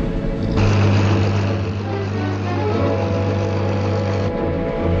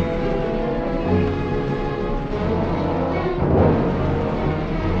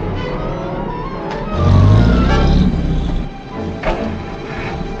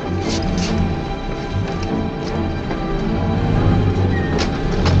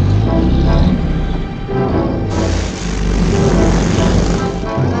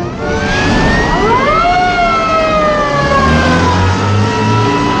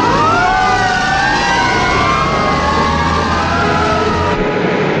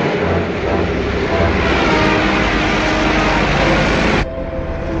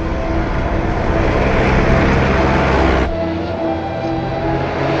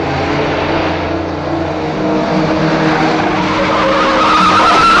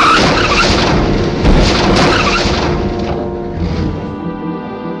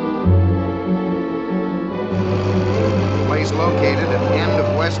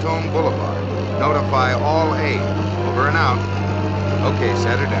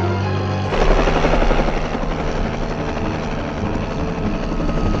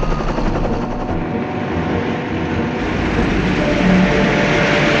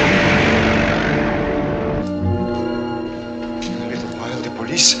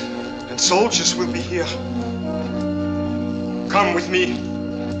 Soldiers will be here. Come with me.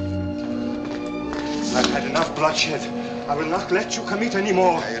 I've had enough bloodshed. I will not let you commit any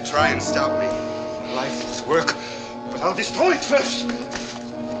more. You try and stop me. Life is work, but I'll destroy it first.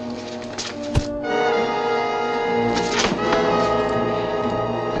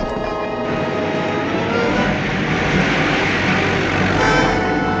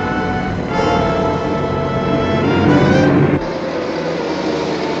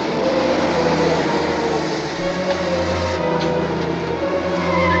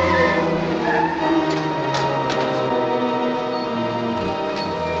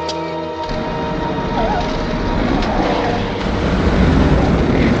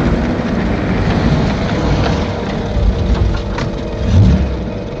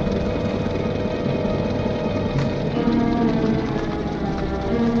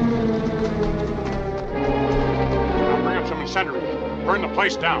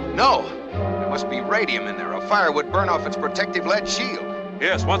 place down. No. There must be radium in there. A fire would burn off its protective lead shield.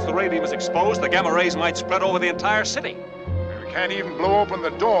 Yes, once the radium is exposed, the gamma rays might spread over the entire city. We can't even blow open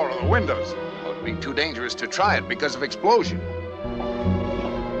the door or the windows. Well, it'd be too dangerous to try it because of explosion.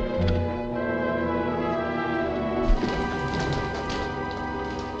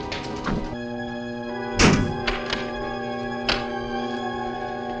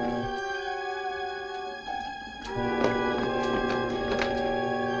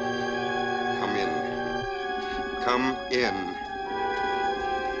 Come in.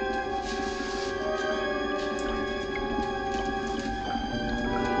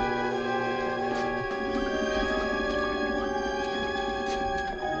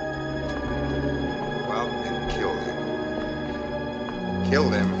 Well, then kill them. Kill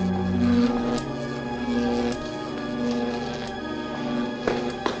them.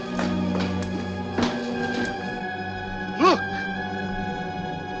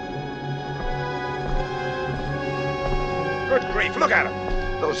 Look at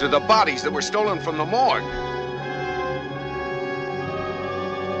them. Those are the bodies that were stolen from the morgue.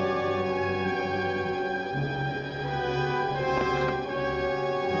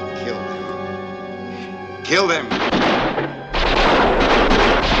 Kill them. Kill them.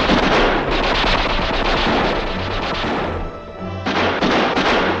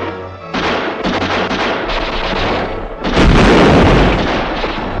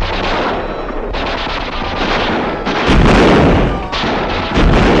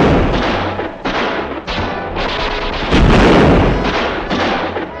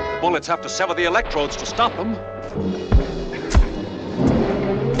 Have to sever the electrodes to stop them.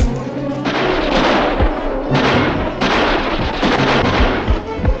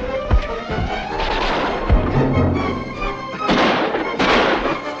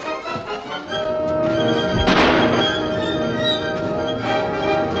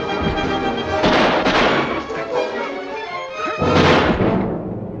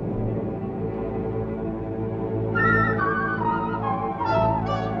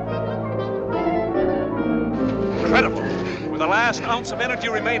 Ounce of energy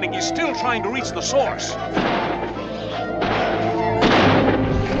remaining, he's still trying to reach the source.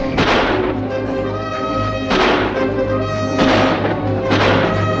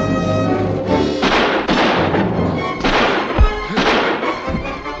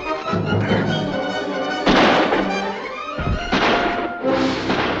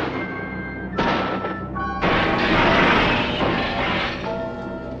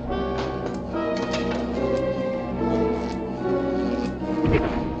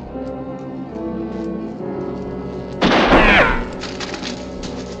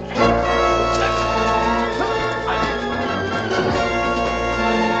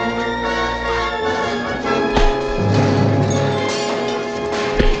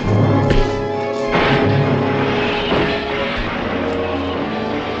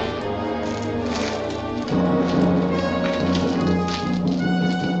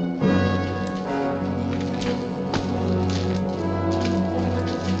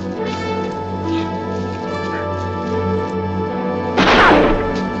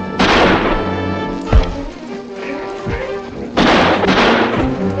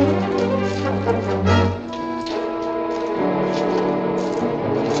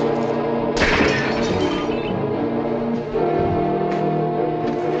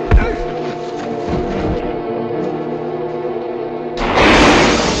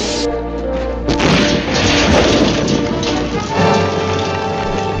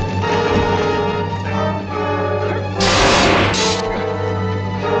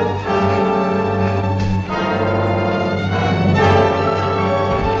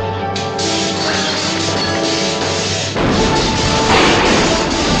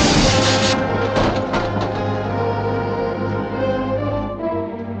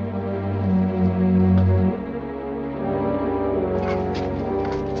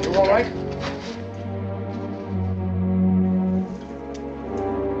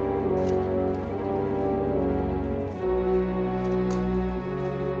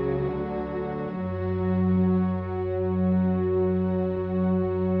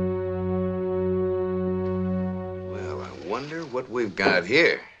 What we've got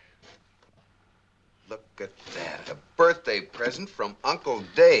here. Look at that. A birthday present from Uncle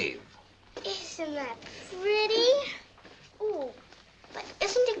Dave. Isn't that pretty? Ooh, but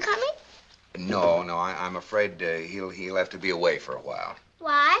isn't he coming? No, I'm afraid he'll have to be away for a while.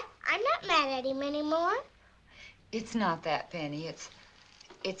 Why? I'm not mad at him anymore. It's not that, Penny.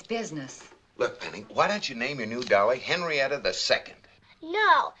 It's business. Look, Penny, why don't you name your new dolly Henrietta II?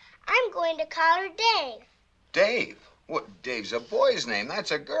 No, I'm going to call her Dave. Dave? What, Dave's a boy's name.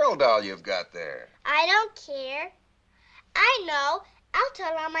 That's a girl doll you've got there. I don't care. I know. I'll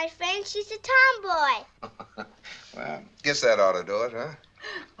tell all my friends she's a tomboy. Well, guess that ought to do it, huh?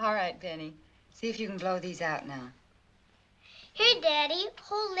 All right, Penny. See if you can blow these out now. Here, Daddy.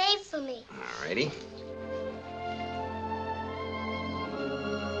 Hold Dave for me. All righty.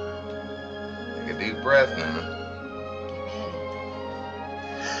 Take a deep breath now.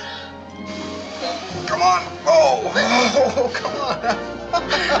 Come on. Oh, come on.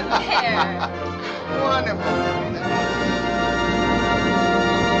 There. Wonderful.